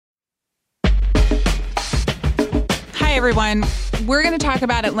Hi, everyone. We're going to talk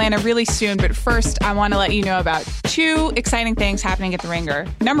about Atlanta really soon, but first, I want to let you know about two exciting things happening at The Ringer.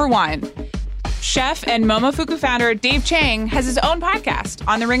 Number one, chef and Momofuku founder Dave Chang has his own podcast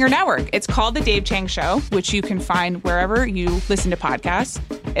on The Ringer Network. It's called The Dave Chang Show, which you can find wherever you listen to podcasts.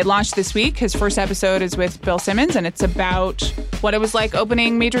 It launched this week. His first episode is with Bill Simmons, and it's about what it was like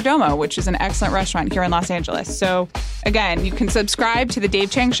opening Major Domo, which is an excellent restaurant here in Los Angeles. So, again, you can subscribe to The Dave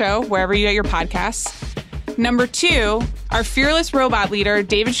Chang Show wherever you get your podcasts. Number two, our fearless robot leader,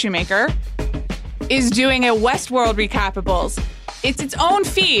 David Shoemaker, is doing a Westworld Recapables. It's its own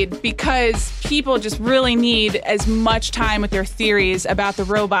feed because people just really need as much time with their theories about the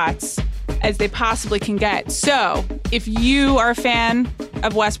robots as they possibly can get. So, if you are a fan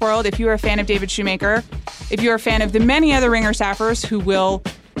of Westworld, if you are a fan of David Shoemaker, if you're a fan of the many other Ringer staffers who will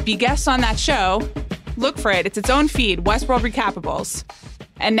be guests on that show, look for it. It's its own feed, Westworld Recapables.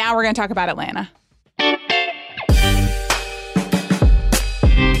 And now we're going to talk about Atlanta.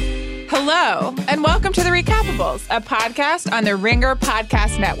 Hello, and welcome to The Recapables, a podcast on the Ringer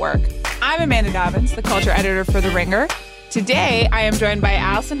Podcast Network. I'm Amanda Dobbins, the culture editor for The Ringer. Today, I am joined by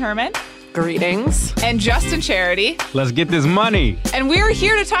Allison Herman. Greetings. And Justin Charity. Let's get this money. And we are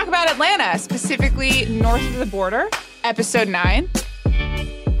here to talk about Atlanta, specifically north of the border, episode 9.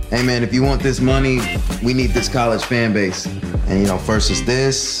 Hey man, if you want this money, we need this college fan base. And first it's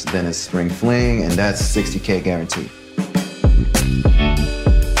this, then it's Spring Fling, and that's $60K guaranteed.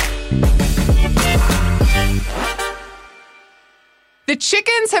 The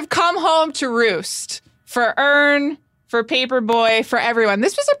chickens have come home to roost for Earn, for Paperboy, for everyone.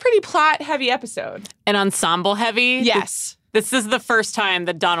 This was a pretty plot-heavy episode. An ensemble-heavy? Yes. This is the first time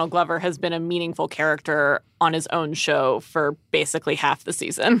that Donald Glover has been a meaningful character on his own show for basically half the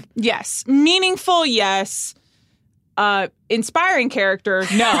season. Yes. Meaningful, yes. Inspiring character,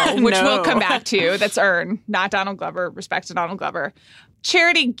 no, which No. we'll come back to. That's Earn, not Donald Glover. Respect to Donald Glover.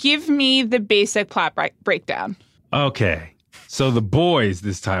 Charity, give me the basic plot breakdown. Okay. So the boys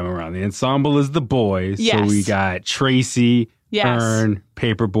this time around. The ensemble is the boys. Yes. So we got Tracy, Yes. Earn,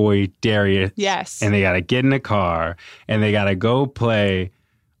 Paperboy, Darius. Yes. And they got to get in a car and they got to go play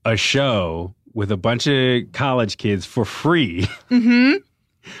a show with a bunch of college kids for free. Mm-hmm.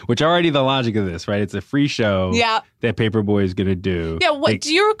 Which already the logic of this, right? It's a free show that Paperboy is going to do. Yeah,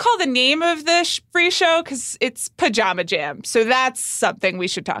 do you recall the name of the free show? Because it's Pajama Jam. So that's something we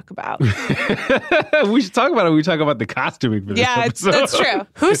should talk about. We should talk about it when we talk about the costuming for this episode. That's true.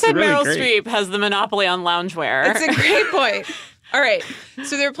 Who It's said really Meryl great. Streep has the monopoly on loungewear? It's a great point. All right.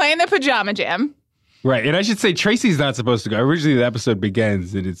 So they're playing the Pajama Jam. Right, and I should say Tracy's not supposed to go. Originally, the episode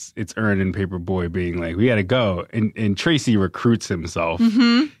begins and it's Earn and Paperboy being like, "We got to go," and Tracy recruits himself.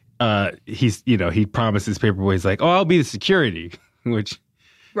 Mm-hmm. He promises Paperboy, he's like, "Oh, I'll be the security," which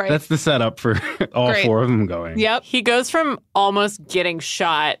that's the setup for all four of them going. Yep. He goes from almost getting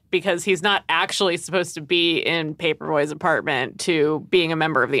shot because he's not actually supposed to be in Paperboy's apartment to being a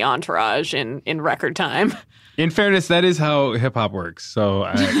member of the entourage in record time. In fairness, that is how hip hop works. So,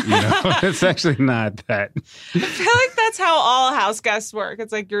 it's actually not that. I feel like that's how all house guests work.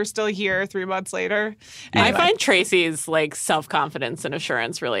 It's like you're still here 3 months later. I find Tracy's self-confidence and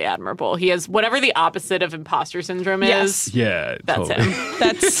assurance really admirable. He has whatever the opposite of imposter syndrome is. Yeah, that's totally. him.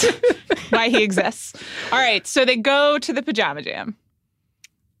 That's why he exists. All right, so they go to the Pajama Jam.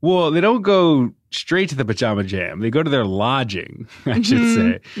 Well, they don't go straight to the Pajama Jam. They go to their lodging, I should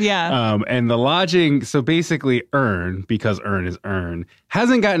say. Yeah. And the lodging, so basically Earn, because Earn is Earn,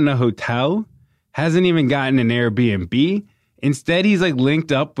 hasn't gotten a hotel, hasn't even gotten an Airbnb. Instead, he's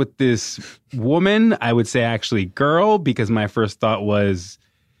linked up with this woman, I would say actually girl, because my first thought was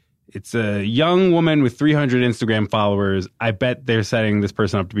it's a young woman with 300 Instagram followers. I bet they're setting this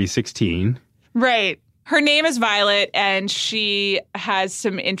person up to be 16. Right. Her name is Violet, and she has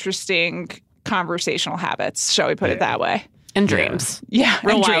some interesting conversational habits, shall we put it that way. And dreams. Yeah,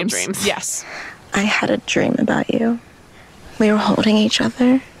 Real and wild dreams. dreams. Yes. I had a dream about you. We were holding each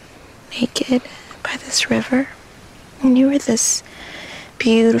other, naked, by this river. And you were this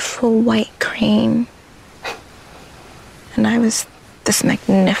beautiful white crane. And I was this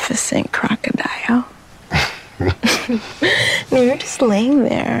magnificent crocodile. And we were just laying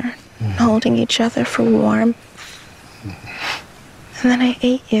there, holding each other for warmth. And then I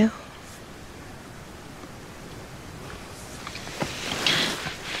ate you.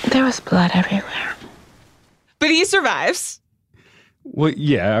 There was blood everywhere. But he survives. Well,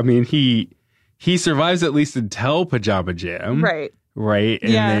 yeah, I mean, he survives at least until Pajama Jam. Right. right?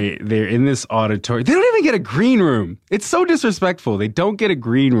 And Yeah. they're in this auditorium. They don't even get a green room. It's so disrespectful. They don't get a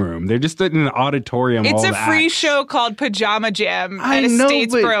green room. They're just in an auditorium. It's all a the free acts. show called Pajama Jam I at a know,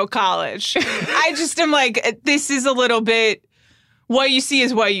 Statesboro college. I just am like, this is a little bit, what you see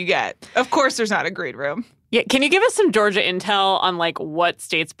is what you get. Of course there's not a green room. Yeah, can you give us some Georgia intel on like what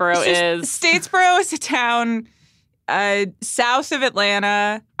Statesboro is? Statesboro is a town south of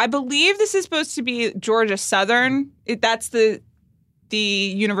Atlanta. I believe this is supposed to be Georgia Southern. That's the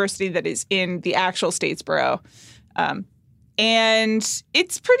university that is in the actual Statesboro. And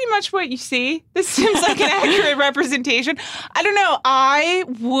it's pretty much what you see. This seems like an accurate representation. I don't know. I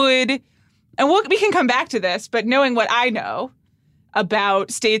would, and we can come back to this, but knowing what I know about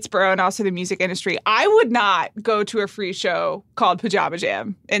Statesboro and also the music industry, I would not go to a free show called Pajama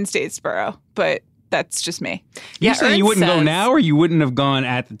Jam in Statesboro, but that's just me. You saying you Ernst wouldn't go says- now, or you wouldn't have gone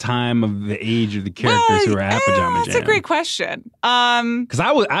at the time of the age of the characters who were at Pajama Jam? That's a great question. Because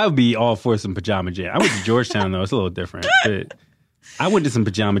I would be all for some Pajama Jam. I went to Georgetown though; it's a little different. But I went to some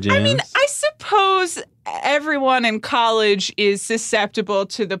Pajama Jams. I mean, I suppose everyone in college is susceptible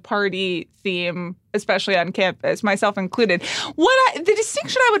to the party theme, especially on campus, myself included. The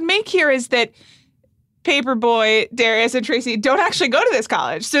distinction I would make here is that Paperboy, Darius, and Tracy don't actually go to this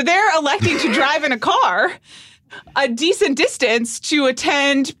college. So they're electing to drive in a car a decent distance to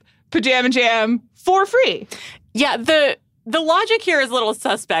attend Pajama Jam for free. Yeah, the logic here is a little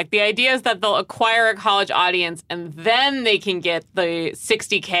suspect. The idea is that they'll acquire a college audience and then they can get the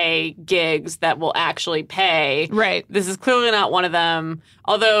 $60K gigs that will actually pay. Right. This is clearly not one of them.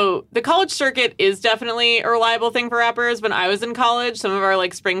 Although the college circuit is definitely a reliable thing for rappers. When I was in college, some of our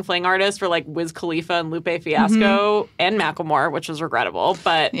like spring fling artists were like Wiz Khalifa and Lupe Fiasco and Macklemore, which was regrettable.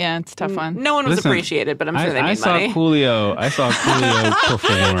 But Yeah, it's a tough one. no one was Listen, appreciated, but I'm sure they I made saw money. Coolio. I saw Coolio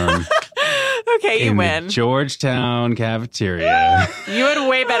perform Okay, you in win. the Georgetown cafeteria, You had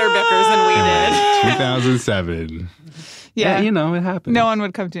way better bickers than we did. 2007. Yeah. You know it happened. No one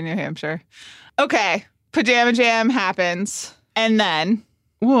would come to New Hampshire. Okay. Pajama Jam happens. And then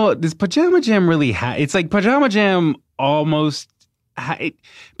Well, does Pajama Jam really it's like Pajama Jam almost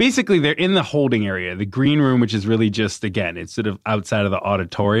basically they're in the holding area, the green room, which is really just, again, it's sort of outside of the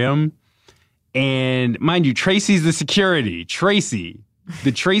auditorium. And mind you, Tracy's the security.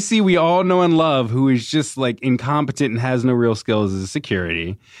 The Tracy we all know and love, who is just like incompetent and has no real skills as a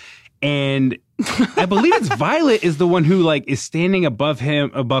security. And I believe it's Violet is the one who like is standing above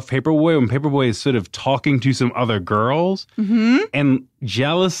Paperboy when Paperboy is sort of talking to some other girls and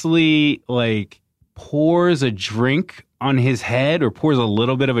jealously like pours a drink on his head, or pours a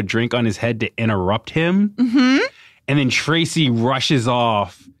little bit of a drink on his head to interrupt him. And then Tracy rushes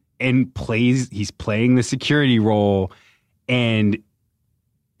off and he's playing the security role, and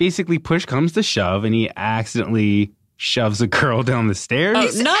basically push comes to shove and he accidentally shoves a girl down the stairs.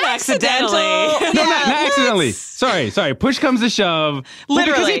 Oh, not accidentally. No, not accidentally. Sorry. Push comes to shove. Well,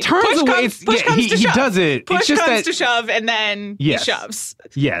 because literally. he turns away. Push comes to he shove. does it. Push it's just comes that, to shove, and then Yes. he shoves.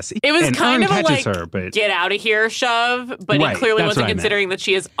 Yes. It was and kind Earn of a catches like her, but get out of here shove, but Right, he clearly that's wasn't what I meant. considering that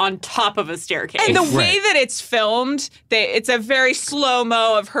she is on top of a staircase. And the way Right. that it's filmed, it's a very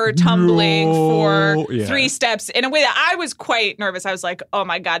slow-mo of her tumbling for Yeah. 3 steps in a way that I was quite nervous. I was like, oh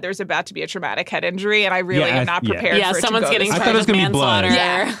my God, there's about to be a traumatic head injury, and I really Yeah, am not yeah. prepared yeah, for it someone's to go getting this I far. thought it was charged with gonna be blood.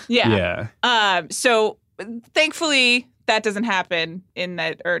 manslaughter. Yeah. yeah. So thankfully, that doesn't happen in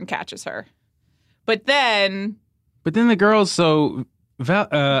that Earn catches her. But then But then the girls, so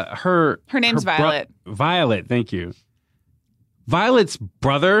her name's Violet. Violet, thank you. Violet's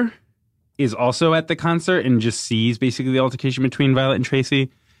brother is also at the concert and just sees basically the altercation between Violet and Tracy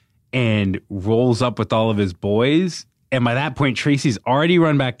and rolls up with all of his boys. And by that point, Tracy's already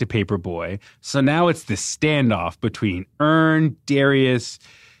run back to Paperboy. So now it's the standoff between Earn, Darius,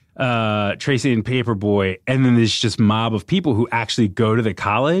 Tracy, and Paperboy. And then there's just mob of people who actually go to the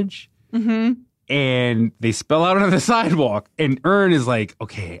college. And they spill out onto the sidewalk. And Earn is like,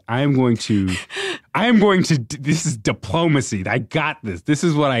 okay, I'm going to, this is diplomacy. I got this. This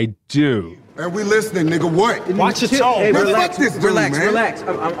is what I do. And we listening, nigga. What? Watch your tone. Hey, man. relax, this dude, man. relax.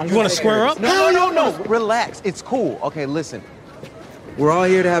 You want to square up? No. Relax. It's cool. Okay, listen. We're all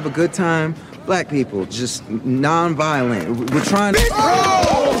here to have a good time. Black people, just non-violent. We're trying to...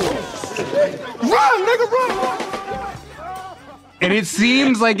 Run, nigga, run! And it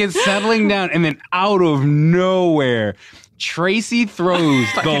seems like it's settling down. And then out of nowhere, Tracy throws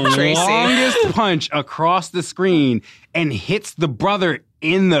the Tracy. longest punch across the screen and hits the brother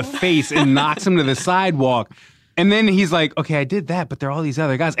in the face and knocks him to the sidewalk. And then he's like, okay, I did that, but there are all these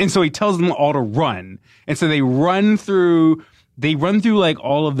other guys. And so he tells them all to run. And so they run through like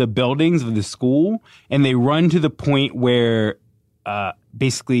all of the buildings of the school, and they run to the point where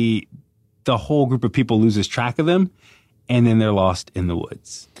basically the whole group of people loses track of them, and then they're lost in the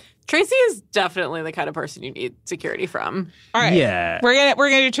woods. Tracy is definitely the kind of person you need security from. All right. Yeah. We're gonna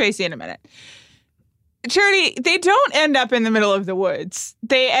do Tracy in a minute. Charity, they don't end up in the middle of the woods.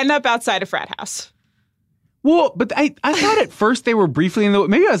 They end up outside a frat house. Well, but I thought at first they were briefly in the...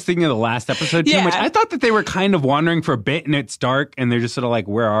 Maybe I was thinking of the last episode too much. I thought that they were kind of wandering for a bit and it's dark and they're just sort of like,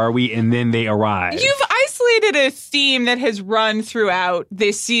 where are we? And then they arrive. You've isolated a theme that has run throughout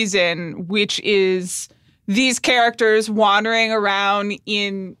this season, which is these characters wandering around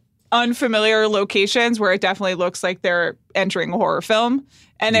in unfamiliar locations where it definitely looks like they're entering a horror film.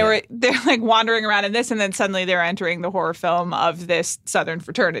 And they're like wandering around in this, and then suddenly they're entering the horror film of this Southern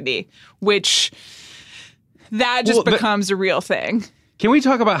fraternity, which that just becomes a real thing. Can we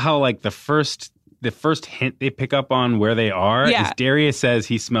talk about how like the first hint they pick up on where they are is Darius says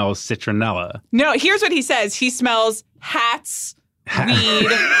he smells citronella. No, here's what he says. He smells hats,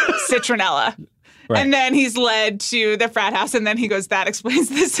 weed, citronella. Right. And then he's led to the frat house, and then he goes, that explains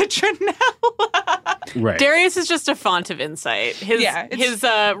the citronella. Right. Darius is just a font of insight. His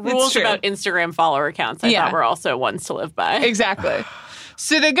rules about Instagram follower accounts, I thought were also ones to live by. Exactly.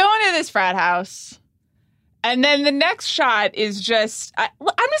 So they go into this frat house, and then the next shot is just, I'm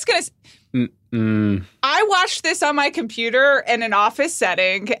just going to... I watched this on my computer in an office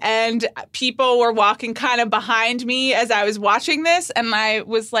setting, and people were walking kind of behind me as I was watching this, and I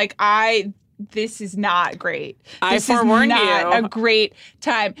was like, this is not great. This I forewarned is not you. a great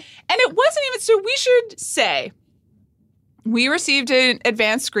time. And it wasn't even, so we should say, we received an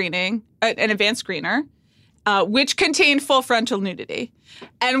advanced screener, which contained full frontal nudity.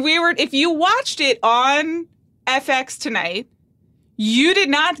 And if you watched it on FX tonight, you did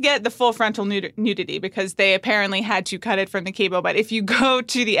not get the full frontal nudity because they apparently had to cut it from the cable. But if you go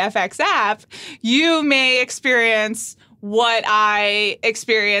to the FX app, you may experience what I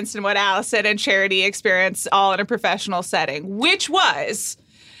experienced and what Allison and Charity experienced all in a professional setting, which was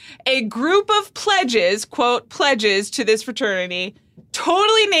a group of pledges, quote, pledges to this fraternity,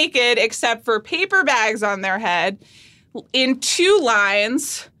 totally naked except for paper bags on their head, in two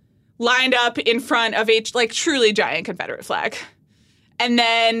lines, lined up in front of a truly giant Confederate flag. And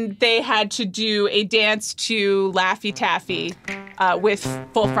then they had to do a dance to Laffy Taffy with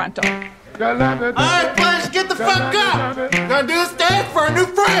full frontal. All right, players, get the fuck up. Gonna do this dance for our new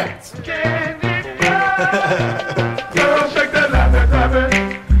friends. Girl, shake that Laffy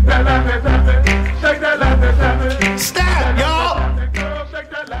Taffy. That Laffy Taffy. Shake that Laffy Taffy. Stop,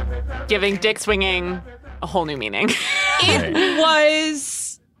 y'all. Giving dick swinging a whole new meaning. It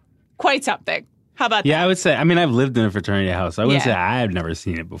was quite something. How about that? Yeah, I would say, I mean, I've lived in a fraternity house. I wouldn't say I've never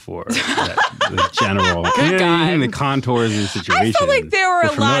seen it before. The general, even the contours of the situation. I felt like there were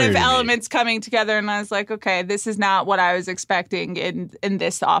a lot of elements coming together, and I was like, okay, this is not what I was expecting in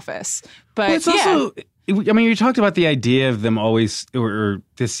this office. But it's also, I mean, you talked about the idea of them always, or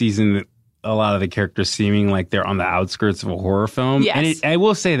this season, a lot of the characters seeming like they're on the outskirts of a horror film. Yes. And I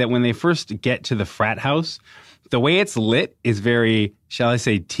will say that when they first get to the frat house, the way it's lit is very, shall I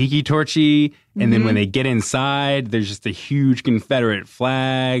say, tiki torchy. And then when they get inside, there's just a huge Confederate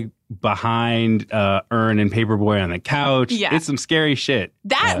flag behind Earn and Paperboy on the couch. Yeah. It's some scary shit.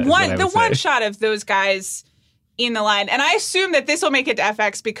 That one shot of those guys in the line, and I assume that this will make it to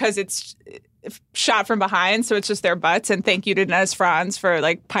FX because it's shot from behind, so it's just their butts. And thank you to Nez Franz for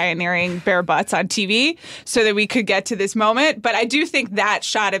like pioneering bare butts on TV so that we could get to this moment. But I do think that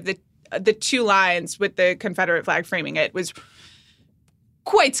shot of the two lines with the Confederate flag framing it was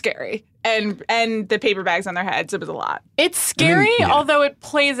quite scary. And the paper bags on their heads, it was a lot. It's scary, although it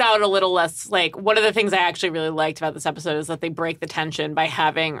plays out a little less. Like, one of the things I actually really liked about this episode is that they break the tension by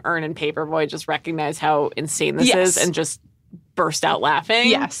having Earn and Paperboy just recognize how insane this is and just burst out laughing.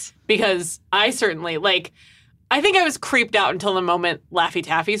 Yes. Because I certainly, I think I was creeped out until the moment Laffy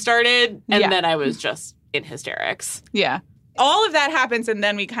Taffy started, and then I was just in hysterics. Yeah. All of that happens, and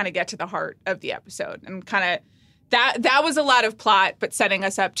then we kind of get to the heart of the episode, and kind of that was a lot of plot, but setting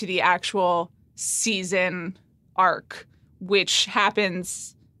us up to the actual season arc, which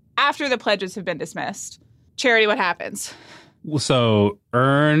happens after the pledges have been dismissed. Charity, what happens? Well, so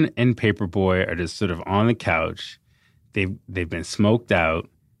Earn and Paperboy are just sort of on the couch. They've been smoked out.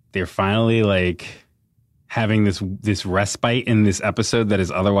 They're finally having this respite in this episode that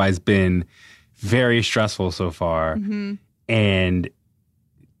has otherwise been very stressful so far. Mm-hmm. And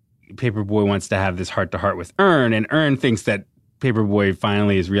Paperboy wants to have this heart-to-heart with Earn, and Earn thinks that Paperboy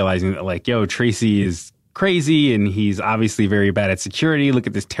finally is realizing that, Tracy is crazy, and he's obviously very bad at security. Look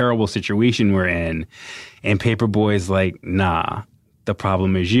at this terrible situation we're in. And Paperboy's like, nah, the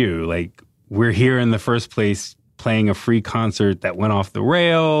problem is you. We're here in the first place playing a free concert that went off the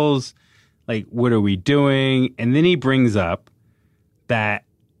rails. Like, what are we doing? And then he brings up that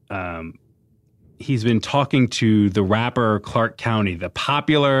he's been talking to the rapper Clark County, the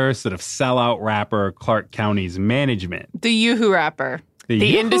popular sort of sellout rapper Clark County's management. The Yoo-hoo rapper.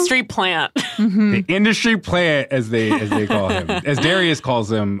 The industry plant. The industry plant, as they call him. As Darius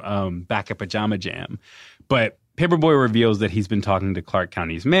calls him, back at Pajama Jam. But Paperboy reveals that he's been talking to Clark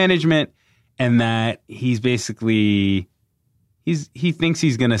County's management and that he's basically... He thinks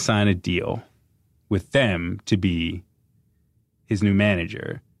he's going to sign a deal with them to be his new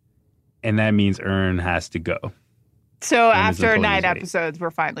manager. And that means Earn has to go. So after 9 episodes, we're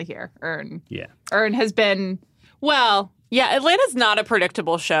finally here. Earn. Yeah. Earn has been, well, yeah, Atlanta's not a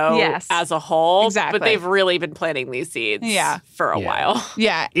predictable show as a whole. Exactly. But they've really been planting these seeds for a while.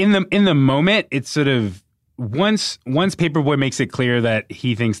 Yeah. In the moment, it's sort of once Paperboy makes it clear that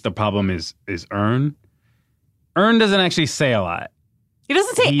he thinks the problem is Earn doesn't actually say a lot. He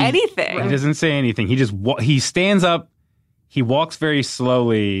doesn't say anything. He doesn't say anything. He just he stands up. He walks very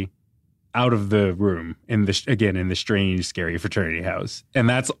slowly out of the room in the strange, scary fraternity house, and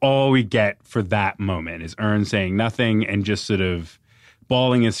that's all we get for that moment is Earn saying nothing and just sort of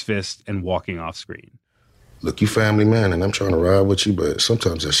balling his fist and walking off screen. Look, you family man, and I'm trying to ride with you, but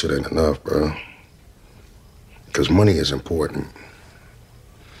sometimes that shit ain't enough, bro. Because money is important.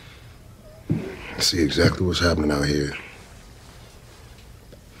 I see exactly what's happening out here.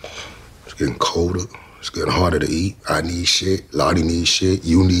 It's getting colder. It's getting harder to eat. I need shit. Lottie needs shit.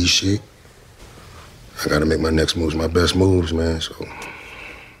 You need shit. I gotta make my next moves my best moves, man, so...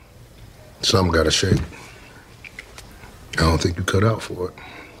 something gotta shake. I don't think you cut out for it.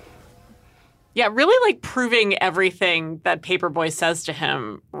 Yeah, really, like, proving everything that Paperboy says to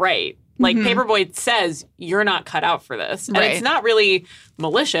him right. Like, Paperboy says, you're not cut out for this. And it's not really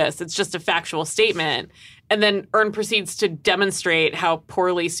malicious. It's just a factual statement. And then Earn proceeds to demonstrate how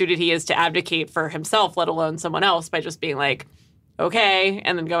poorly suited he is to advocate for himself, let alone someone else, by just being like, okay,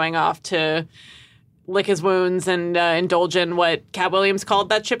 and then going off to lick his wounds and indulge in what Cat Williams called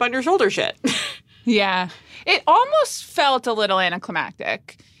that chip on your shoulder shit. Yeah. It almost felt a little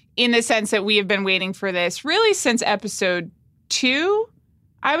anticlimactic in the sense that we have been waiting for this really since episode 2,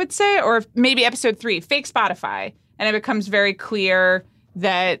 I would say, or maybe episode 3, Fake Spotify. And it becomes very clear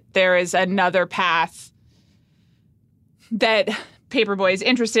that there is another path that Paperboy is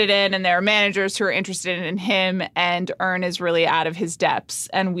interested in, and there are managers who are interested in him, and Earn is really out of his depths.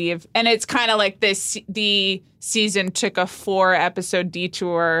 And it's kind of like the season took a 4-episode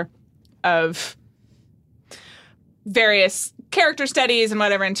detour of various character studies and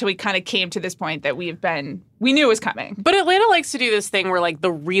whatever until we kind of came to this point that we knew was coming. But Atlanta likes to do this thing where, like,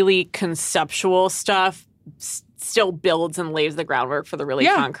 the really conceptual stuff still builds and lays the groundwork for the really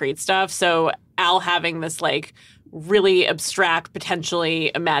concrete stuff. So Al having this, like, really abstract,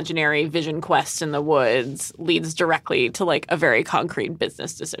 potentially imaginary vision quest in the woods leads directly to, like, a very concrete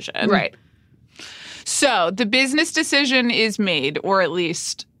business decision. Right. So the business decision is made, or at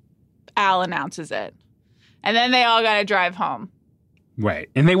least Al announces it. And then they all got to drive home. Right.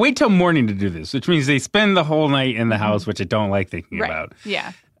 And they wait till morning to do this, which means they spend the whole night in the house, which I don't like thinking about.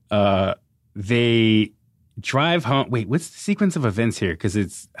 Yeah. They drive home. Wait, what's the sequence of events here? Because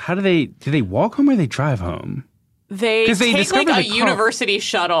do they walk home or they drive home? They take like a university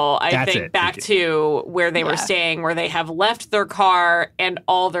shuttle, I think, back to where they were staying, where they have left their car and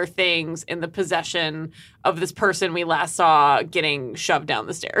all their things in the possession of this person we last saw getting shoved down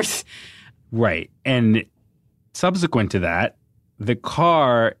the stairs. Right. And subsequent to that, the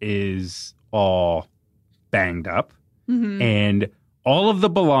car is all banged up, and all of the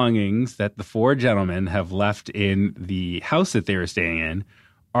belongings that the 4 gentlemen have left in the house that they were staying in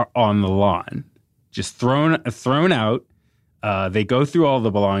are on the lawn. Just thrown out. They go through all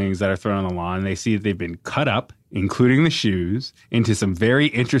the belongings that are thrown on the lawn. They see that they've been cut up, including the shoes, into some very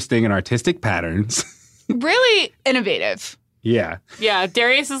interesting and artistic patterns. Really innovative. Yeah. Yeah.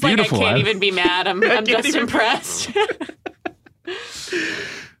 Darius is beautiful, like, I can't even be mad. I'm just impressed.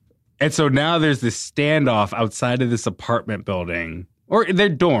 And so now there's this standoff outside of this apartment building, or they're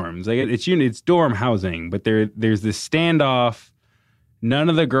dorms. Like it's dorm housing, but there's this standoff. None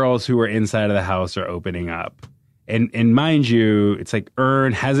of the girls who are inside of the house are opening up. And mind you, it's like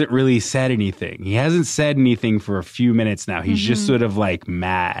Earn hasn't really said anything. He hasn't said anything for a few minutes now. He's just sort of like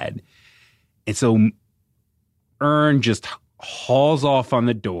mad. And so Earn just hauls off on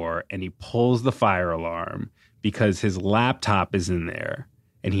the door and he pulls the fire alarm because his laptop is in there.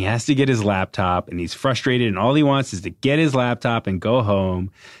 And he has to get his laptop, and he's frustrated, and all he wants is to get his laptop and go home.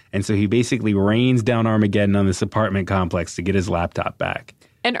 And so he basically rains down Armageddon on this apartment complex to get his laptop back.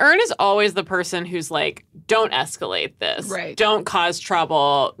 And Earn is always the person who's like, don't escalate this. Right. Don't cause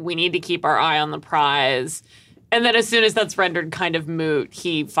trouble. We need to keep our eye on the prize. And then as soon as that's rendered kind of moot,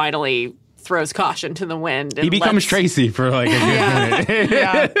 he finally throws caution to the wind. And He becomes Tracy for like a good minute.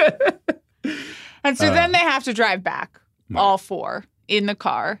 Yeah. And so then they have to drive back, all four, in the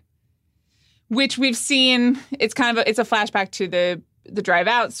car, which we've seen. It's kind of it's a flashback to the drive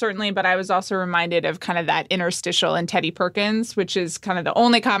out, certainly, but I was also reminded of kind of that interstitial in Teddy Perkins, which is kind of the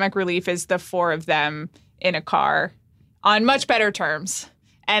only comic relief is the four of them in a car on much better terms.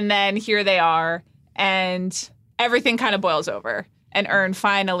 And then here they are, and everything kind of boils over. And Earn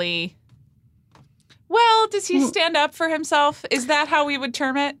finally, well, does he stand up for himself? Is that how we would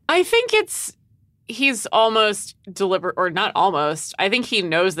term it? I think he's almost deliberate, or not almost. I think he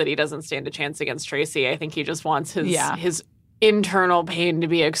knows that he doesn't stand a chance against Tracy. I think he just wants his internal pain to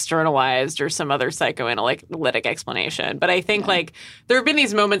be externalized or some other psychoanalytic explanation. But I think like there have been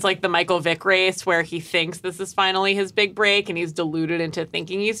these moments like the Michael Vick race where he thinks this is finally his big break and he's deluded into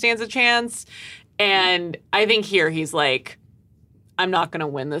thinking he stands a chance. And I think here he's like, I'm not going to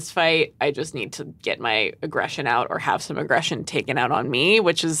win this fight. I just need to get my aggression out or have some aggression taken out on me,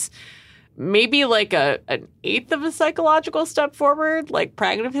 which is maybe like an eighth of a psychological step forward, like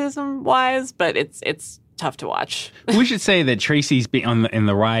pragmatism wise, but it's tough to watch. We should say that Tracy's being in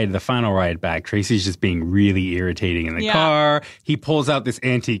the final ride back. Tracy's just being really irritating in the car. He pulls out this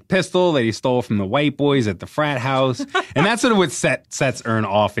antique pistol that he stole from the white boys at the frat house, and that's sort of what sets Earn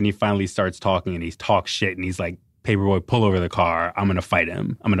off. And he finally starts talking, and he talks shit, and he's like, "Paperboy, pull over the car. I'm gonna fight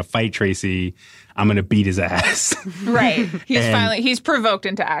him. I'm gonna fight Tracy. I'm gonna beat his ass." Right. He's provoked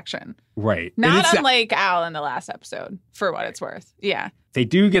into action. Right. Not unlike Al in the last episode, for what it's worth. Yeah. They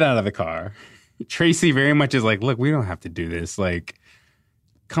do get out of the car. Tracy very much is like, look, we don't have to do this. Like,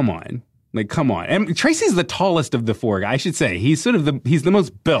 come on. And Tracy's the tallest of the four. I should say he's he's the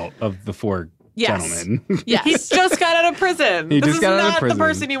most built of the four gentlemen. Yes. He's just got out of prison. This is not the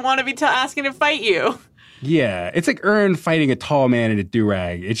person you want to be asking to fight you. Yeah, it's like Earn fighting a tall man in a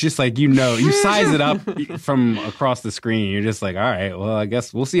do-rag. It's just like, you size it up from across the screen. You're just like, all right, well, I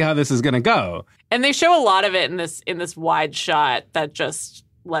guess we'll see how this is going to go. And they show a lot of it in this wide shot that just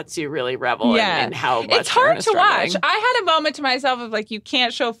lets you really revel in how much it's hard to struggling. watch. I had a moment to myself of like, you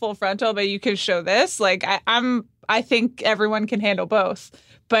can't show full frontal, but you can show this. Like, I think everyone can handle both,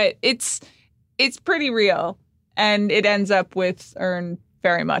 but it's pretty real, and it ends up with Earn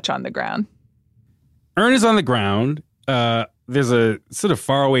very much on the ground. Earn is on the ground. There's a sort of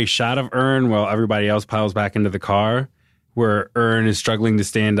faraway shot of Earn while everybody else piles back into the car, where Earn is struggling to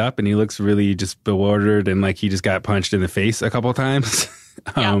stand up, and he looks really just bewildered and like he just got punched in the face a couple of times.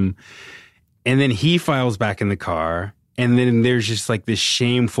 And then he files back in the car, and then there's just like this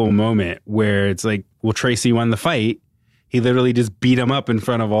shameful moment where it's like, well, Tracy won the fight. He literally just beat him up in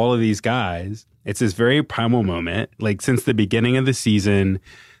front of all of these guys. It's this very primal moment. Like since the beginning of the season,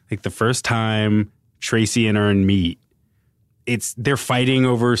 like the first time Tracy and Earn meet, they're fighting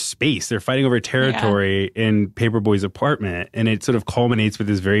over space. They're fighting over territory in Paperboy's apartment. And it sort of culminates with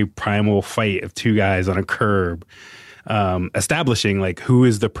this very primal fight of two guys on a curb, establishing like who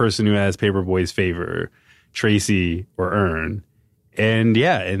is the person who has Paperboy's favor, Tracy or Earn. And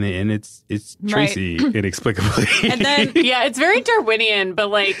and it's Tracy inexplicably. And then it's very Darwinian, but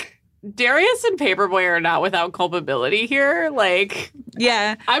like Darius and Paperboy are not without culpability here. Like,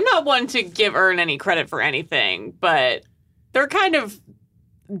 I'm not one to give Earn any credit for anything, but they're kind of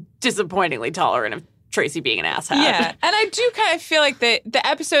disappointingly tolerant of Tracy being an asshat. Yeah, and I do kind of feel like the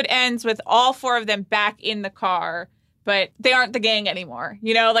episode ends with all four of them back in the car, but they aren't the gang anymore.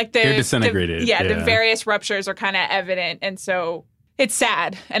 Like they're disintegrated. The various ruptures are kind of evident, and so it's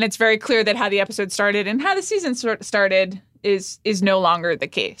sad, and it's very clear that how the episode started and how the season started is no longer the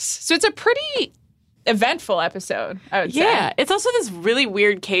case. So it's a pretty eventful episode, I would say. Yeah, it's also this really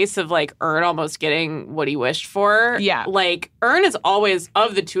weird case of like Earn almost getting what he wished for. Yeah. Like Earn is always,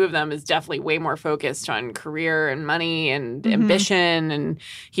 of the two of them, is definitely way more focused on career and money and ambition. And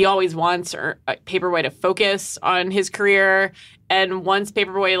he always wants Paperboy to focus on his career. And once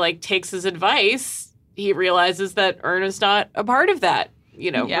Paperboy like takes his advice, he realizes that Earn is not a part of that,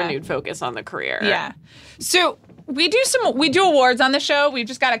 renewed focus on the career. Yeah. So we do awards on the show. We've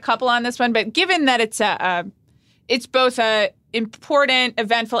just got a couple on this one, but given that it's both a important,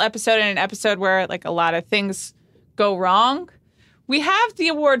 eventful episode and an episode where like a lot of things go wrong, we have the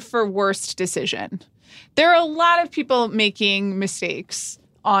award for worst decision. There are a lot of people making mistakes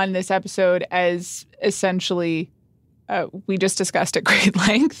on this episode, as essentially we just discussed at great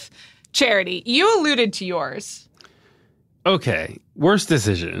length. Charity, you alluded to yours. Okay, worst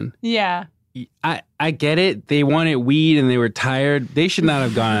decision. Yeah. I get it. They wanted weed and they were tired. They should not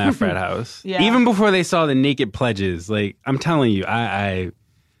have gone to that frat house. Yeah. Even before they saw the naked pledges. Like, I'm telling you, I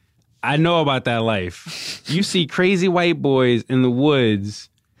know about that life. You see crazy white boys in the woods.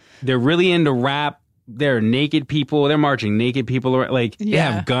 They're really into rap. They're naked people. They're marching naked people around. Like, they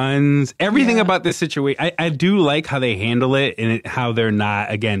have guns. Everything about this situation. I do like how they handle it and how they're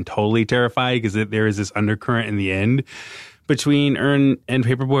not, again, totally terrified because there is this undercurrent in the end between Earn and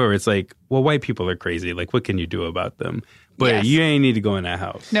Paperboy where it's like, well, white people are crazy. Like, what can you do about them? But you ain't need to go in that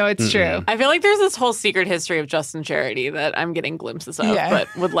house. No, it's true. I feel like there's this whole secret history of Justin Charity that I'm getting glimpses of,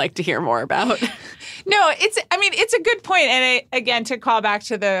 but would like to hear more about. No, it's a good point. And again, to call back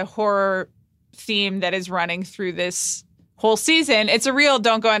to the horror theme that is running through this whole season, it's a real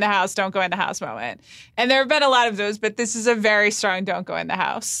don't go in the house moment. And there have been a lot of those, but this is a very strong don't go in the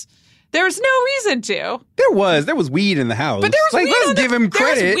house. There's no reason to. There was weed in the house. But there was weed let's give him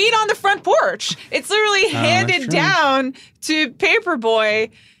credit. There's weed on the front porch. It's literally handed down to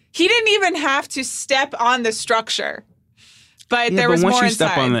Paperboy. He didn't even have to step on the structure. But there was more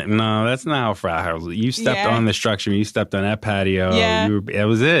inside. No, that's not how frat house. You stepped on the structure. You stepped on that patio. Yeah. That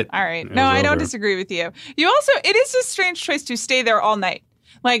was it. All right. No, I don't disagree with you. It is a strange choice to stay there all night.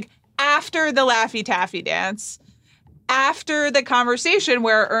 Like, after the Laffy Taffy dance, after the conversation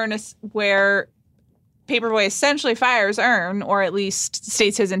where Paperboy essentially fires Earn, or at least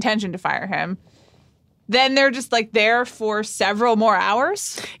states his intention to fire him, then they're just like there for several more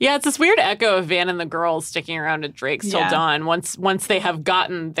hours. Yeah, it's this weird echo of Van and the girls sticking around at Drake's till dawn once they have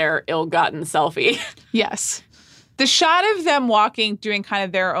gotten their ill-gotten selfie. Yes. The shot of them walking, doing kind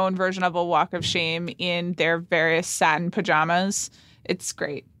of their own version of a walk of shame in their various satin pajamas, it's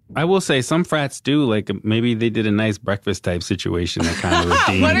great. I will say some frats do, like maybe they did a nice breakfast type situation that kind of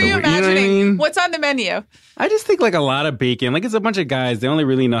redeemed. What are you imagining? You know what I mean? What's on the menu? I just think like a lot of bacon. Like it's a bunch of guys. They only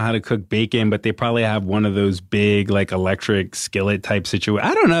really know how to cook bacon, but they probably have one of those big like electric skillet type situation.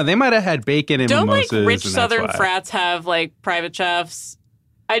 I don't know. They might have had bacon and don't mimosas. Like rich and Southern why. frats have like private chefs?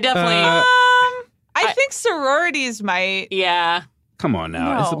 I definitely. I think sororities might. Yeah. Come on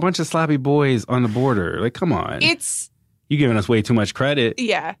now. No. It's a bunch of sloppy boys on the border. Like, come on. You're giving us way too much credit.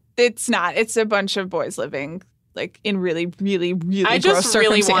 Yeah, it's not. It's a bunch of boys living like in really, really, really I gross just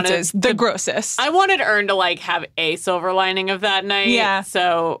really circumstances. wanted the grossest. I wanted Earn to like have a silver lining of that night. Yeah.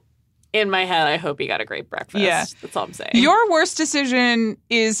 So in my head, I hope he got a great breakfast. Yeah. That's all I'm saying. Your worst decision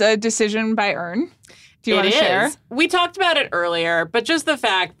is a decision by Earn. Do you want to share? We talked about it earlier, but just the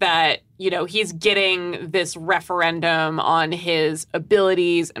fact that, you know, he's getting this referendum on his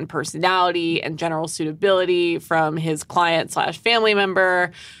abilities and personality and general suitability from his client/family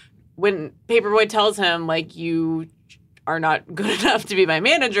member. When Paperboy tells him, like, you are not good enough to be my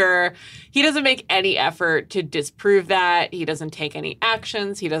manager, he doesn't make any effort to disprove that. He doesn't take any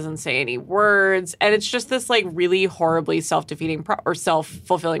actions. He doesn't say any words. And it's just this, like, really horribly self-defeating or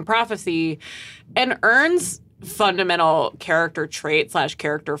self-fulfilling prophecy. And Earn's fundamental character trait /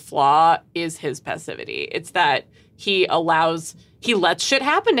 character flaw is his passivity. It's that he lets shit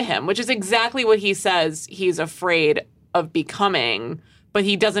happen to him, which is exactly what he says he's afraid of becoming, but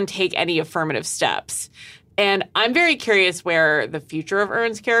he doesn't take any affirmative steps. And I'm very curious where the future of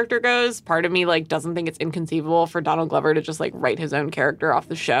Earn's character goes. Part of me like doesn't think it's inconceivable for Donald Glover to just like write his own character off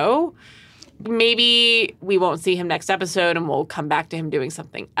the show. Maybe we won't see him next episode and we'll come back to him doing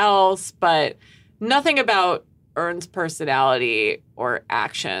something else, but nothing about Earn's personality or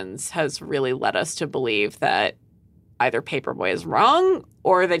actions has really led us to believe that either Paperboy is wrong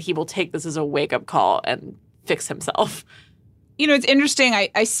or that he will take this as a wake-up call and fix himself. You know, it's interesting.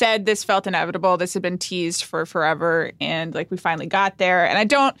 I said this felt inevitable. This had been teased for forever, and like we finally got there. And I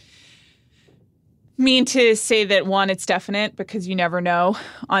don't mean to say that, one, it's definite, because you never know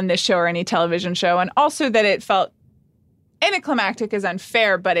on this show or any television show. And also that it felt anticlimactic is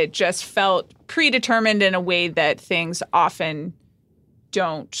unfair, but it just felt predetermined in a way that things often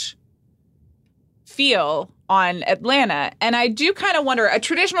don't feel on Atlanta. And I do kind of wonder, a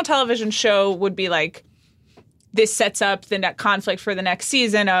traditional television show would be like, this sets up the conflict for the next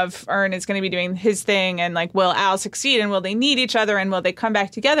season of Earn is going to be doing his thing, and like, will Al succeed, and will they need each other, and will they come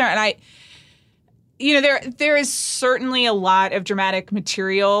back together? And there is certainly a lot of dramatic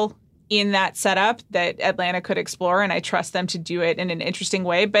material in that setup that Atlanta could explore, and I trust them to do it in an interesting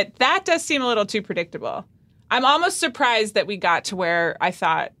way. But that does seem a little too predictable. I'm almost surprised that we got to where I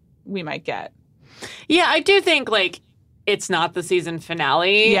thought we might get. Yeah, I do think like it's not the season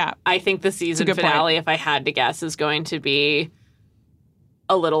finale. Yeah. I think the season finale, if I had to guess, is going to be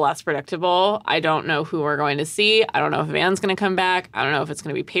a little less predictable. I don't know who we're going to see. I don't know if Van's going to come back. I don't know if it's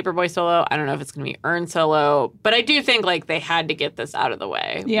going to be Paperboy solo. I don't know if it's going to be Earn solo. But I do think like they had to get this out of the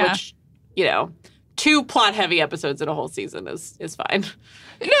way, yeah. which you know, 2 plot-heavy episodes in a whole season is fine.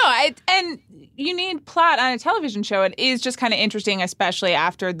 No, and you need plot on a television show. It is just kind of interesting, especially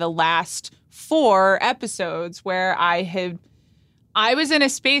after the last 4 episodes where I was in a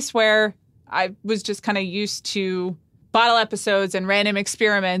space where I was just kind of used to bottle episodes and random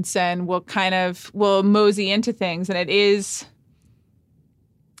experiments, and we'll mosey into things, and it is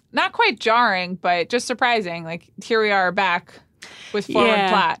not quite jarring, but just surprising. Like, here we are back with forward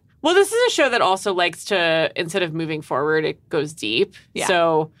plot. Well, this is a show that also likes to, instead of moving forward, it goes deep. Yeah.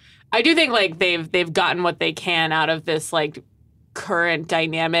 So I do think like they've gotten what they can out of this like current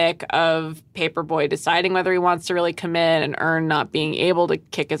dynamic of Paperboy deciding whether he wants to really commit and Earn not being able to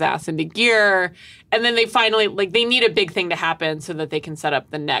kick his ass into gear. And then they finally, like, they need a big thing to happen so that they can set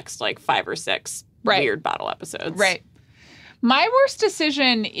up the next like 5 or 6 weird bottle episodes. Right. My worst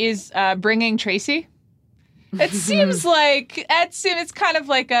decision is bringing Tracy. It seems like it's kind of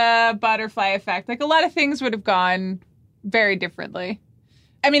like a butterfly effect. Like, a lot of things would have gone very differently.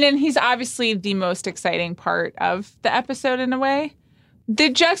 I mean, and he's obviously the most exciting part of the episode in a way. The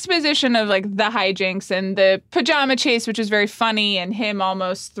juxtaposition of like the hijinks and the pajama chase, which was very funny, and him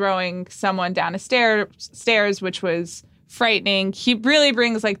almost throwing someone down a stairs, which was frightening. He really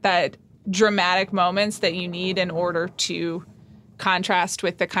brings like that dramatic moments that you need in order to contrast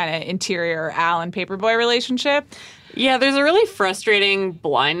with the kind of interior Al and Paperboy relationship. Yeah, there's a really frustrating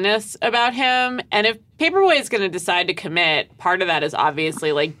blindness about him. And if Paperboy is going to decide to commit, part of that is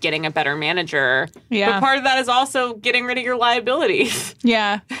obviously like getting a better manager. Yeah. But part of that is also getting rid of your liabilities.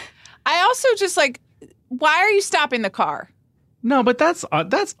 Yeah. I also just like, why are you stopping the car? No, but that's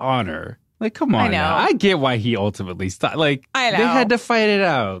honor. Like, come on. I know. Now. I get why he ultimately stopped. Like, I know. they had to fight it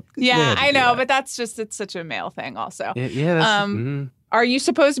out. Yeah, I know, but that's such a male thing also. Yeah, that's, Are you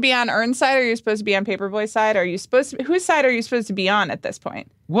supposed to be on Earn's side, or are you supposed to be on Paperboy's side? Whose side are you supposed to be on at this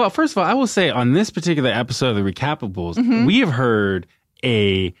point? Well, first of all, I will say on this particular episode of the Recapables, we have heard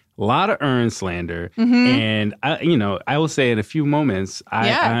a lot of Earn slander, and I will say in a few moments,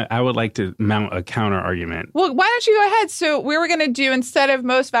 I would like to mount a counter argument. Well, why don't you go ahead? So we were going to do, instead of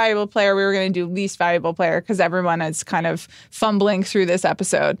most valuable player, we were going to do least valuable player, because everyone is kind of fumbling through this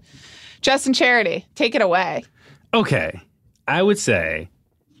episode. Justin Charity, take it away. Okay. I would say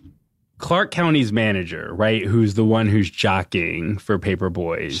Clark County's manager, right, who's the one who's jockeying for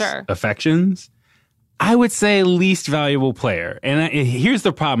Paperboy's affections, I would say least valuable player. And here's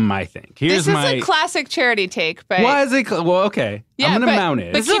the problem, I think. This is a classic Charity take, but... Why is it... Well, okay. Yeah, I'm going to mount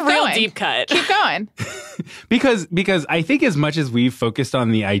it. This is a real deep cut. Keep going. Because I think as much as we've focused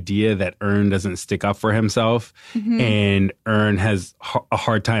on the idea that Earn doesn't stick up for himself and Earn has a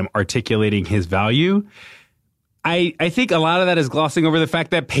hard time articulating his value... I think a lot of that is glossing over the fact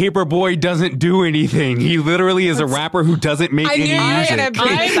that Paperboy doesn't do anything. He literally is a rapper who doesn't make any music.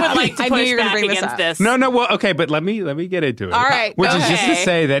 I would like to push back against this. No, well, okay, but let me get into it. All right, which is just to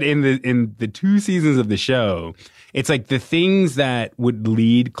say that in the 2 seasons of the show, it's like the things that would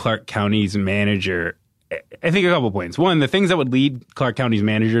lead Clark County's manager. I think a couple points. One, the things that would lead Clark County's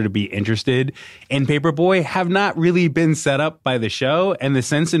manager to be interested in Paperboy have not really been set up by the show, and the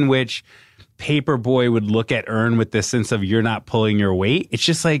sense in which Paperboy would look at Earn with this sense of you're not pulling your weight. It's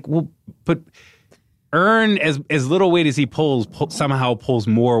just like, well, but Earn, as little weight as he somehow pulls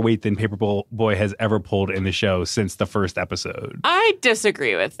more weight than Paperboy has ever pulled in the show since the first episode. I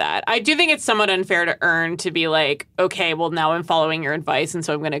disagree with that. I do think it's somewhat unfair to Earn to be like, okay, well, now I'm following your advice, and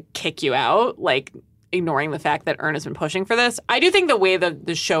so I'm going to kick you out, like ignoring the fact that Earn has been pushing for this. I do think the way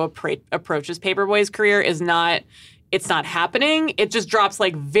the show approaches Paperboy's career is not... It's not happening. It just drops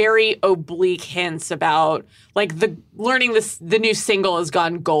like very oblique hints about like the new single has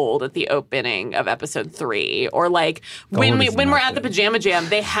gone gold at the opening of episode 3, or like when we're at the Pajama Jam,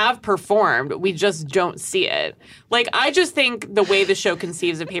 they have performed. We just don't see it. Like, I just think the way the show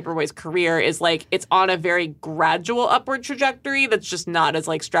conceives of Paperboy's career is like it's on a very gradual upward trajectory that's just not as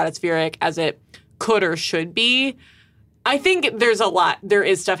like stratospheric as it could or should be. I think there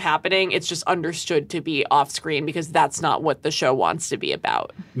is stuff happening. It's just understood to be off screen because that's not what the show wants to be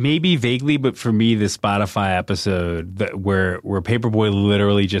about. Maybe vaguely, but for me, the Spotify episode where Paperboy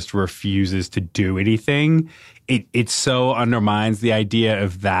literally just refuses to do anything, it so undermines the idea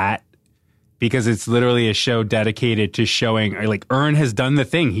of that, because it's literally a show dedicated to showing, like, Earn has done the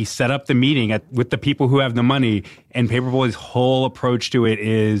thing. He set up the meeting with the people who have the money, and Paperboy's whole approach to it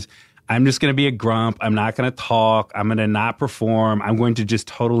is, I'm just going to be a grump. I'm not going to talk. I'm going to not perform. I'm going to just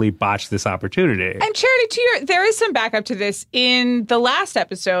totally botch this opportunity. And Charity, there is some backup to this. In the last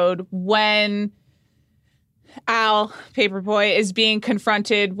episode, when Al, Paperboy, is being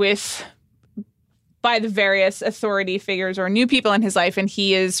confronted by the various authority figures or new people in his life, and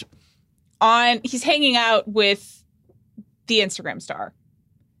he is he's hanging out with the Instagram star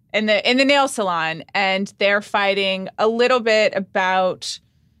in the nail salon, and they're fighting a little bit about.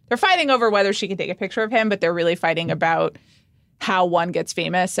 They're fighting over whether she can take a picture of him, but they're really fighting about how one gets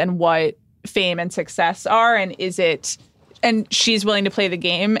famous and what fame and success are, and is it. And she's willing to play the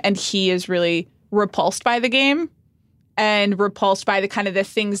game, and he is really repulsed by the game and repulsed by the kind of the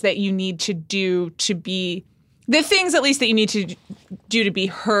things that you need to do to be the things, at least, that you need to do to be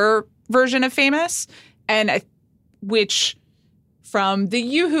her version of famous, and which from the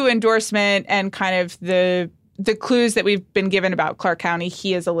Yoo-hoo endorsement and kind of the clues that we've been given about Clark County,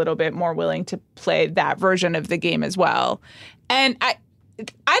 he is a little bit more willing to play that version of the game as well. And I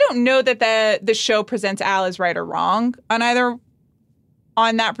don't know that the show presents Al as right or wrong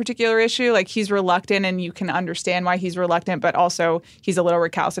on that particular issue. Like, he's reluctant, and you can understand why he's reluctant, but also he's a little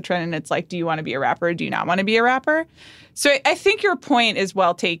recalcitrant, and it's like, do you want to be a rapper or do you not want to be a rapper? So I think your point is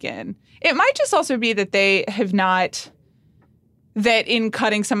well taken. It might just also be that they have not, that in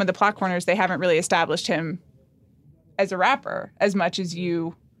cutting some of the plot corners, they haven't really established him as a rapper as much as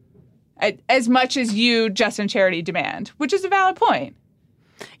you, Justin Charity, demand, which is a valid point.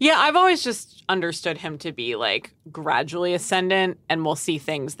 Yeah, I've always just understood him to be, like, gradually ascendant, and we'll see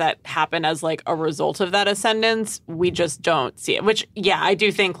things that happen as, like, a result of that ascendance. We just don't see it, which, yeah, I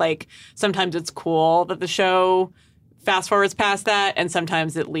do think, like, sometimes it's cool that the show fast forwards past that, and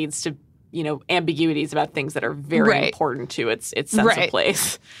sometimes it leads to, you know, ambiguities about things that are very important to its sense of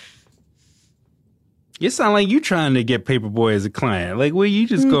place. You sound like you trying to get Paperboy as a client. Like, well, you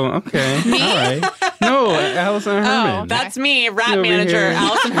just go, okay, all right. No, Allison Herman. Oh, that's me, rap manager,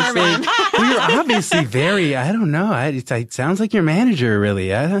 Allison Herman. Well, you're obviously very, I don't know. It sounds like your manager,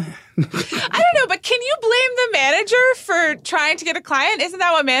 really. I don't know, but can you blame the manager for trying to get a client? Isn't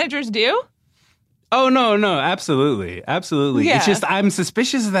that what managers do? Oh, no, absolutely. Absolutely. Yeah. It's just, I'm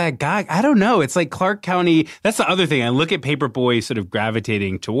suspicious of that guy. I don't know. It's like Clark County. That's the other thing. I look at Paperboy sort of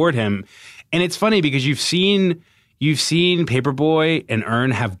gravitating toward him. And it's funny because you've seen Paperboy and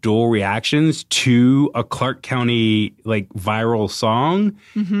Earn have dual reactions to a Clark County, like, viral song.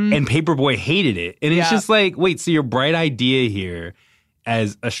 Mm-hmm. And Paperboy hated it. And it's just like, wait, so your bright idea here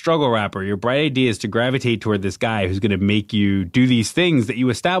as a struggle rapper, your bright idea is to gravitate toward this guy who's going to make you do these things that you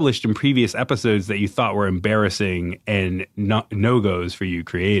established in previous episodes that you thought were embarrassing and no-goes for you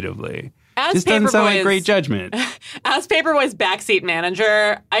creatively. This doesn't sound like great judgment. As Paperboy's backseat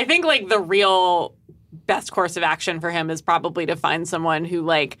manager, I think, like, the real best course of action for him is probably to find someone who,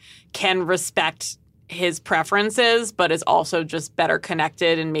 like, can respect his preferences, but is also just better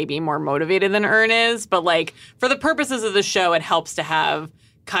connected and maybe more motivated than Earn is. But, like, for the purposes of the show, it helps to have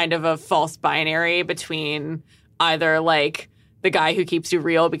kind of a false binary between either, like, the guy who keeps you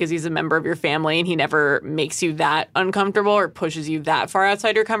real because he's a member of your family and he never makes you that uncomfortable or pushes you that far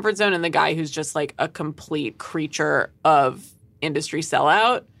outside your comfort zone, and the guy who's just, like, a complete creature of industry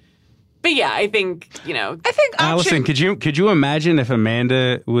sellout. But yeah, I think, you know, Allison, could you imagine if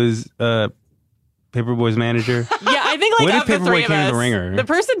Amanda was Paperboy's manager? Yeah, I think, like, what of the three Paperboy of came us, to the Ringer? The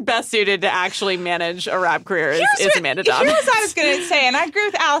person best suited to actually manage a rap career is Amanda Dodd. Here's what I was going to say, and I agree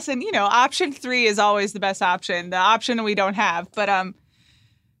with Allison. You know, option 3 is always the best option, the option we don't have. But Earn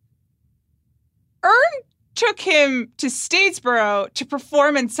took him to Statesboro to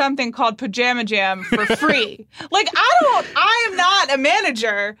perform in something called Pajama Jam for free. Like, I am not a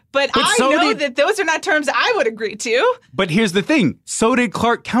manager, but I know that those are not terms I would agree to. But here's the thing. So did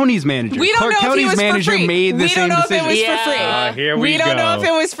Clark County's manager. We don't Clark know County's if he was manager for free. made the same decision. We don't know if it was for free. Here we don't know if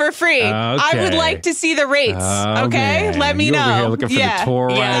it was for free. Okay. I would like to see the rates. Okay? Let me you know. Over here looking for the tour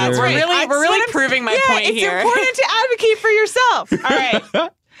rider. That's right. We're really proving my point here. It's important to advocate for yourself. All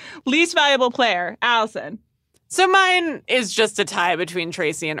right. Least valuable player, Allison. So mine is just a tie between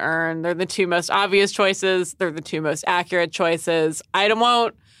Tracy and Earn. They're the two most obvious choices. They're the two most accurate choices. I'm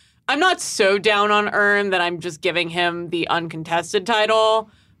not so down on Earn that I'm just giving him the uncontested title,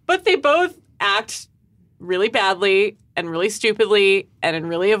 but they both act really badly and really stupidly and in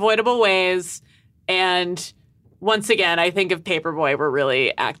really avoidable ways. And once again, I think if Paperboy were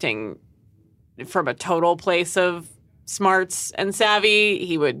really acting from a total place of smarts and savvy,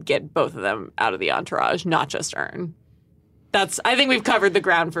 he would get both of them out of the entourage, not just Earn. I think we've covered the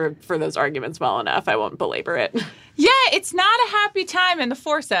ground for those arguments well enough. I won't belabor it. Yeah, it's not a happy time in the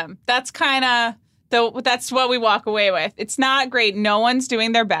foursome. That's kind of that's what we walk away with. It's not great. No one's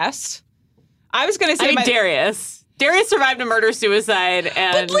doing their best. I was going to say Darius Darius survived a murder-suicide,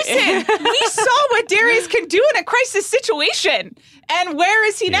 and... But listen, we saw what Darius can do in a crisis situation. And where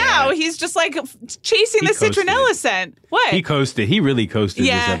is he now? He's just like chasing the citronella scent. What? He coasted. He really coasted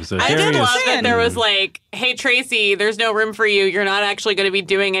this episode. I did Darius- love that there was like, hey, Tracy, there's no room for you. You're not actually going to be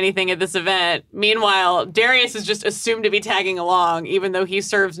doing anything at this event. Meanwhile, Darius is just assumed to be tagging along, even though he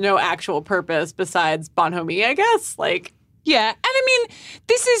serves no actual purpose besides bonhomie, I guess. Like, yeah. And I mean,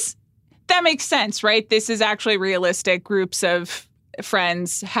 that makes sense, right? This is actually realistic. Groups of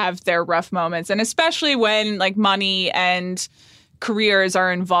friends have their rough moments. And especially when like money and careers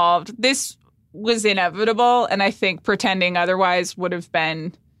are involved, this was inevitable. And I think pretending otherwise would have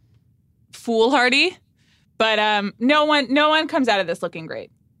been foolhardy. But no one comes out of this looking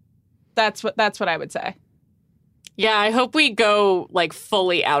great. That's what I would say. yeah, I hope we go like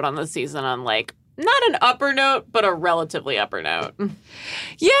fully out on the season on like not an upper note, but a relatively upper note.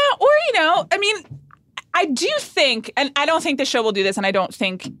 Yeah, or, I mean, I do think, and I don't think the show will do this, and I don't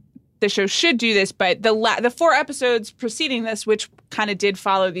think the show should do this, but the 4 episodes preceding this, which kind of did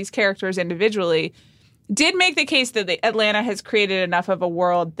follow these characters individually, did make the case that Atlanta has created enough of a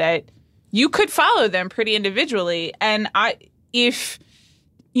world that you could follow them pretty individually. And if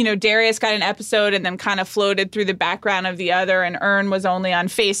Darius got an episode and then kind of floated through the background of the other, and Earn was only on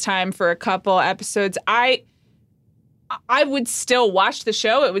FaceTime for a couple episodes, I would still watch the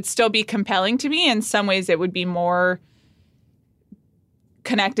show. It would still be compelling to me. In some ways, it would be more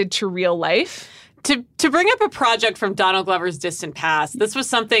connected to real life. To bring up a project from Donald Glover's distant past, this was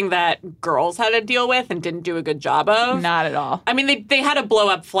something that girls had to deal with and didn't do a good job of. Not at all. I mean, they had a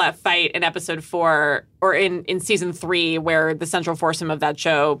blow-up flat fight in episode 4, or in season 3, where the central foursome of that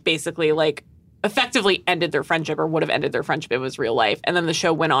show basically, like, effectively ended their friendship, or would have ended their friendship if it was real life. And then the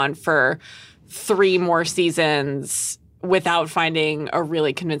show went on for 3 more seasons without finding a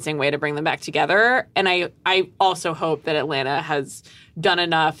really convincing way to bring them back together. And I also hope that Atlanta has done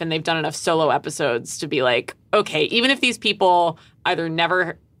enough, and they've done enough solo episodes to be like, okay, even if these people either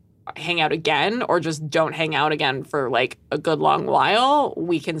never hang out again or just don't hang out again for like a good long while,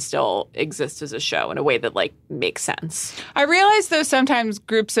 we can still exist as a show in a way that like makes sense. I realize though sometimes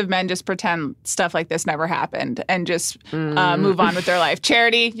groups of men just pretend stuff like this never happened and just move on with their life.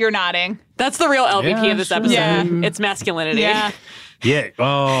 Charity, you're nodding. That's the real LVP of this episode. Yeah. It's masculinity. Yeah. Yeah.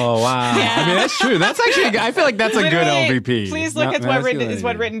 Oh, wow. Yeah. I mean, that's true. That's actually, I feel like that's a good Literally, LVP. Please look at what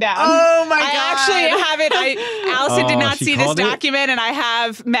written down. Oh my I God. actually have it. Allison did not she see this called it? document, and I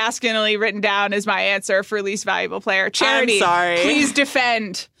have masculinely written down as my answer for least valuable player. Charity, sorry. please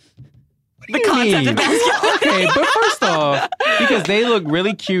defend. The concept of masculinity. Okay, but first off, because they look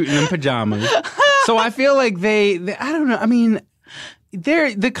really cute in them pajamas. So I feel like they I don't know. I mean,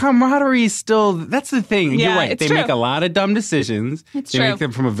 the camaraderie is still, that's the thing. Yeah, You're right. it's They true. make a lot of dumb decisions. It's they true. make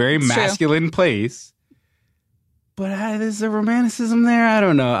them from a very It's true. masculine place. But there's a romanticism there. I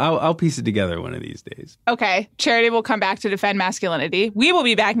don't know. I'll piece it together one of these days. Okay, Charity will come back to defend masculinity. We will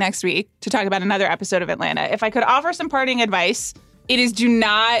be back next week to talk about another episode of Atlanta. If I could offer some parting advice, it is do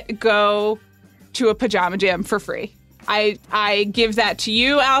not go to a pajama jam for free. I give that to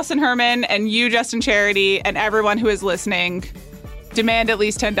you, Allison Herman, and you, Justin Charity, and everyone who is listening. Demand at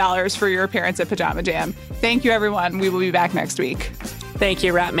least $10 for your appearance at Pajama Jam. Thank you, everyone. We will be back next week. Thank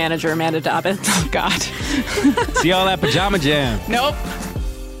you, rap manager Amanda Dobbins. Oh, God. See y'all at Pajama Jam. Nope.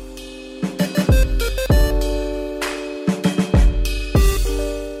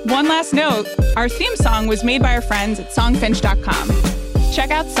 One last note, our theme song was made by our friends at songfinch.com.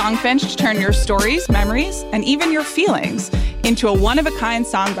 Check out Songfinch to turn your stories, memories, and even your feelings into a one-of-a-kind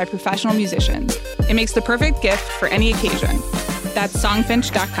song by professional musicians. It makes the perfect gift for any occasion. That's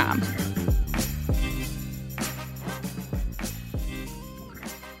songfinch.com.